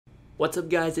What's up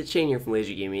guys, it's Shane here from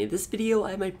LazerGaming. In this video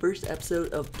I have my first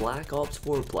episode of Black Ops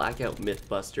 4 Blackout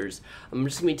Mythbusters. I'm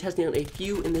just going to be testing out a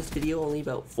few in this video, only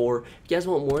about 4. If you guys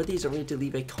want more of these, don't forget to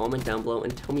leave a comment down below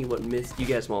and tell me what myths you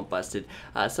guys want busted.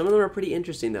 Some of them are pretty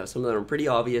interesting though, some of them are pretty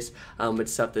obvious,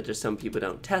 it's stuff that just some people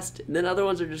don't test, and then other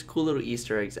ones are just cool little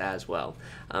Easter eggs as well.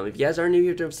 If you guys are new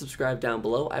here, don't subscribe down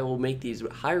below. I will make these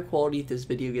higher quality if this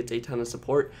video gets a ton of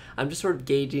support. I'm just sort of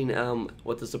gauging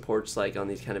what the support's like on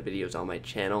these kind of videos on my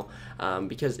channel.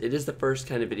 Because it is the first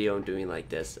kind of video I'm doing like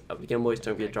this. Again boys,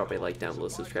 don't forget to drop a like down below,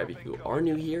 subscribe if you are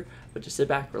new here, but just sit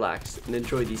back, relax, and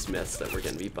enjoy these myths that we're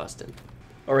going to be busting.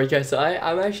 Alright guys, so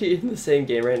I'm actually in the same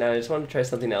game right now. I just want to try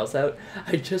something else out.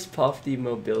 I just popped the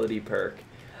mobility perk,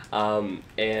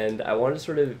 and I want to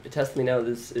sort of test something out.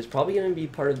 This is probably going to be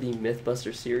part of the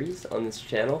Mythbuster series on this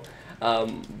channel,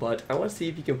 but I want to see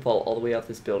if you can fall all the way off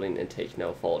this building and take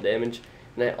no fall damage.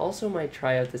 And I also might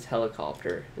try out this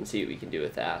helicopter and see what we can do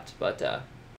with that. But that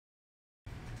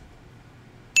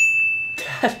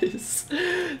is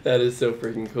so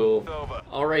freaking cool.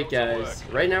 Alright guys,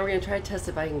 right now we're gonna try to test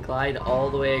if I can glide all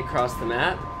the way across the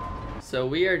map. So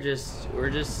we're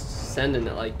just sending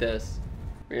it like this.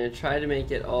 We're gonna try to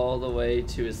make it all the way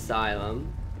to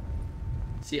Asylum.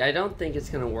 See, I don't think it's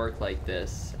gonna work like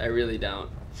this. I really don't.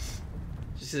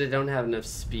 Just because I don't have enough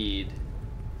speed.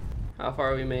 How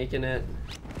far are we making it?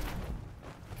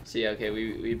 See, okay,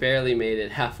 we barely made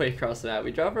it halfway across the map.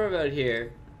 We dropped from about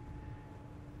here,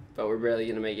 but we're barely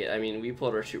gonna make it. I mean, we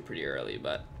pulled our chute pretty early,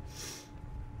 but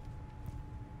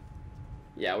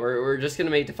yeah, we're just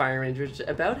gonna make the firing range, which is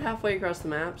about halfway across the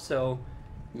map. So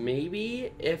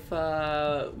maybe if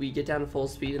we get down to full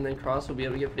speed and then cross, we'll be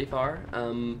able to get pretty far.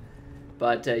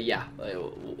 But yeah,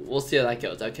 we'll see how that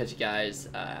goes. I'll catch you guys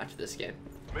after this game.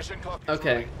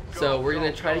 Okay, so we're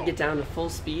gonna try to get down to full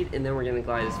speed, and then we're gonna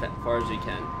glide as far as we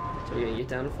can. So we're gonna get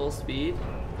down to full speed,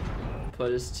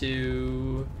 put us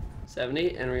to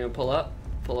 70, and we're gonna pull up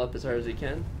as hard as we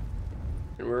can,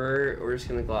 and we're just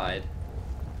gonna glide.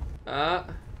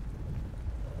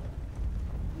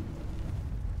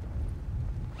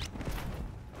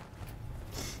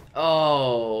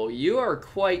 Oh, you are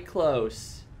quite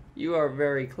close. You are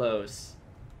very close.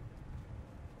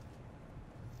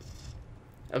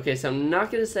 Okay, so I'm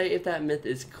not going to say if that myth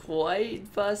is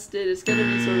quite busted. It's going to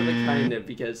be sort of a kind of,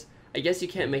 because I guess you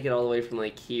can't make it all the way from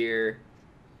like here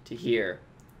to here.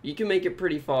 You can make it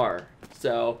pretty far.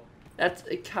 So that's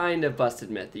a kind of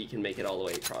busted myth that you can make it all the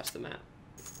way across the map.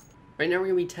 Right now we're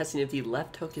going to be testing if the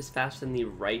left hook is faster than the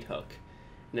right hook.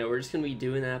 Now we're just going to be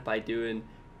doing that by doing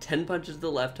 10 punches with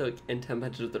the left hook and 10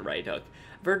 punches with the right hook.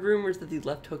 I've heard rumors that the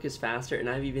left hook is faster, and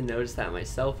I've even noticed that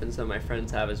myself, and some of my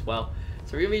friends have as well.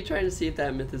 So we're going to be trying to see if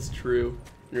that myth is true. And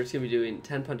we're just going to be doing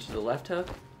 10 punches with the left hook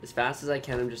as fast as I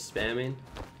can. I'm just spamming.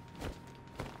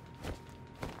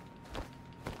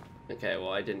 Okay,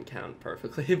 well I didn't count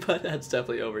perfectly, but that's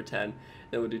definitely over 10.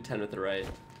 Then we'll do 10 with the right.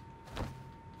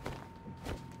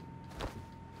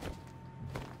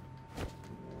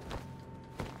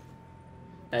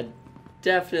 That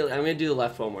definitely, I'm going to do the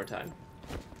left one more time.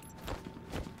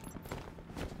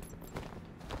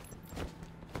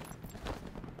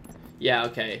 Yeah,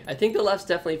 okay. I think the left's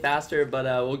definitely faster, but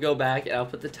we'll go back and I'll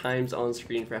put the times on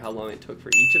screen for how long it took for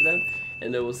each of them,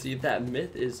 and then we'll see if that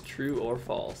myth is true or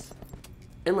false.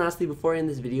 And lastly, before I end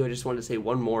this video, I just wanted to say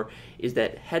one more, is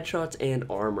that headshots and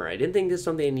armor. I didn't think this is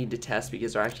something I need to test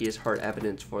because there actually is hard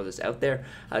evidence for this out there.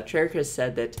 Treyarch has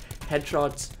said that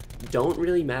headshots don't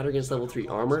really matter against level 3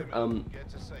 armor.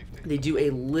 They do a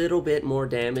little bit more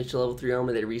damage to level 3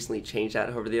 armor. They recently changed that,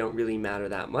 however they don't really matter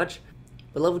that much.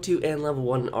 But level 2 and level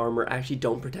 1 armor actually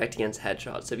don't protect against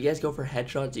headshots. So if you guys go for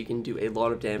headshots, you can do a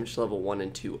lot of damage to level 1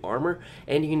 and 2 armor,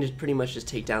 and you can just pretty much just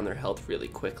take down their health really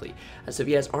quickly. So if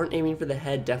you guys aren't aiming for the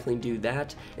head, definitely do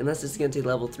that. Unless it's against a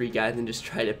level 3 guy, then just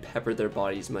try to pepper their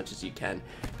body as much as you can,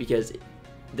 because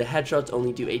the headshots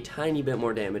only do a tiny bit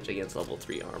more damage against level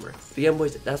 3 armor. But again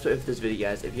boys, that's what it for this video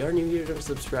guys. If you are new here, don't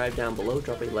subscribe down below,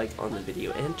 drop a like on the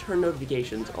video, and turn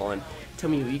notifications on. Tell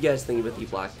me what you guys think about the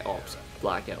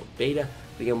Blackout beta.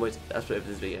 But again boys, that's what it for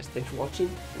this video guys. Thanks for watching,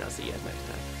 and I'll see you guys next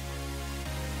time.